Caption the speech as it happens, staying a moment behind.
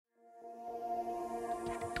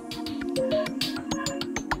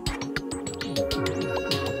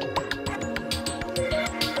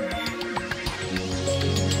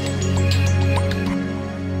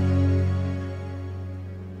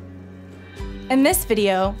In this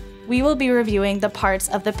video, we will be reviewing the parts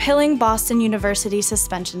of the Pilling Boston University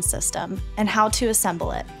suspension system and how to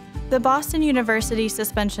assemble it. The Boston University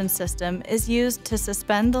suspension system is used to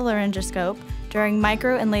suspend the laryngoscope during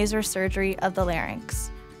micro and laser surgery of the larynx.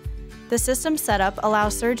 The system setup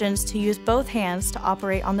allows surgeons to use both hands to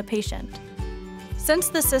operate on the patient. Since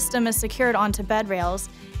the system is secured onto bed rails,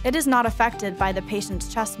 it is not affected by the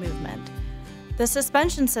patient's chest movement. The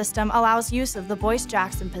suspension system allows use of the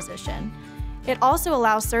Boyce-Jackson position. It also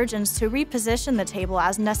allows surgeons to reposition the table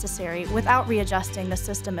as necessary without readjusting the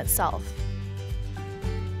system itself.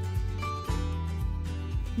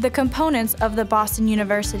 The components of the Boston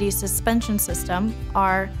University suspension system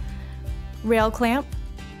are rail clamp,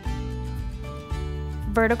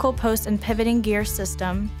 vertical post and pivoting gear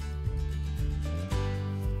system,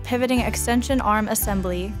 pivoting extension arm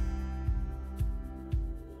assembly,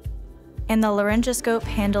 and the laryngoscope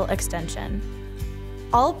handle extension.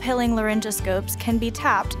 All Pilling laryngoscopes can be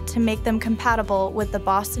tapped to make them compatible with the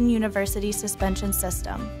Boston University suspension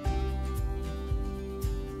system.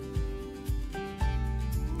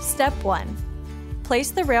 Step 1.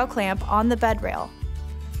 Place the rail clamp on the bed rail.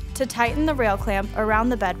 To tighten the rail clamp around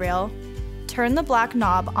the bed rail, turn the black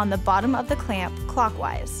knob on the bottom of the clamp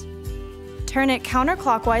clockwise. Turn it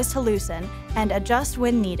counterclockwise to loosen and adjust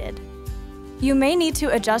when needed. You may need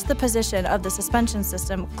to adjust the position of the suspension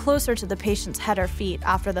system closer to the patient's head or feet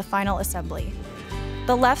after the final assembly.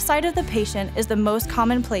 The left side of the patient is the most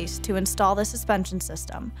common place to install the suspension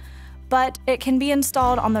system, but it can be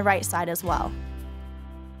installed on the right side as well.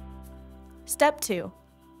 Step 2.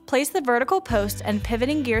 Place the vertical post and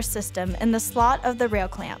pivoting gear system in the slot of the rail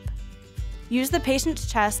clamp. Use the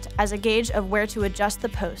patient's chest as a gauge of where to adjust the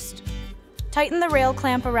post. Tighten the rail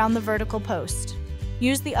clamp around the vertical post.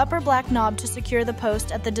 Use the upper black knob to secure the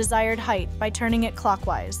post at the desired height by turning it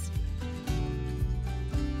clockwise.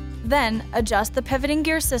 Then, adjust the pivoting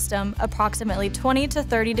gear system approximately 20 to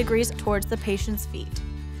 30 degrees towards the patient's feet.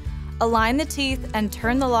 Align the teeth and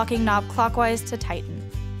turn the locking knob clockwise to tighten.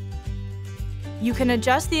 You can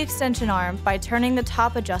adjust the extension arm by turning the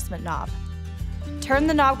top adjustment knob. Turn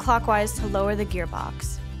the knob clockwise to lower the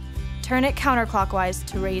gearbox. Turn it counterclockwise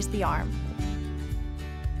to raise the arm.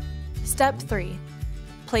 Step 3.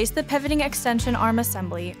 Place the pivoting extension arm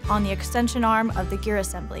assembly on the extension arm of the gear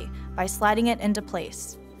assembly by sliding it into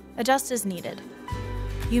place. Adjust as needed.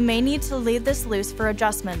 You may need to leave this loose for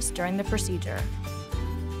adjustments during the procedure.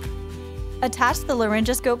 Attach the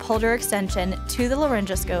laryngoscope holder extension to the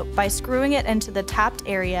laryngoscope by screwing it into the tapped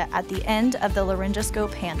area at the end of the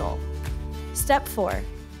laryngoscope handle. Step 4.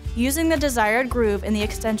 Using the desired groove in the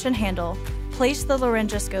extension handle, place the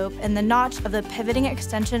laryngoscope in the notch of the pivoting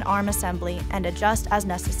extension arm assembly and adjust as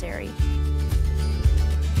necessary.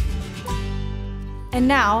 And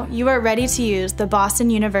now you are ready to use the Boston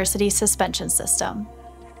University suspension system.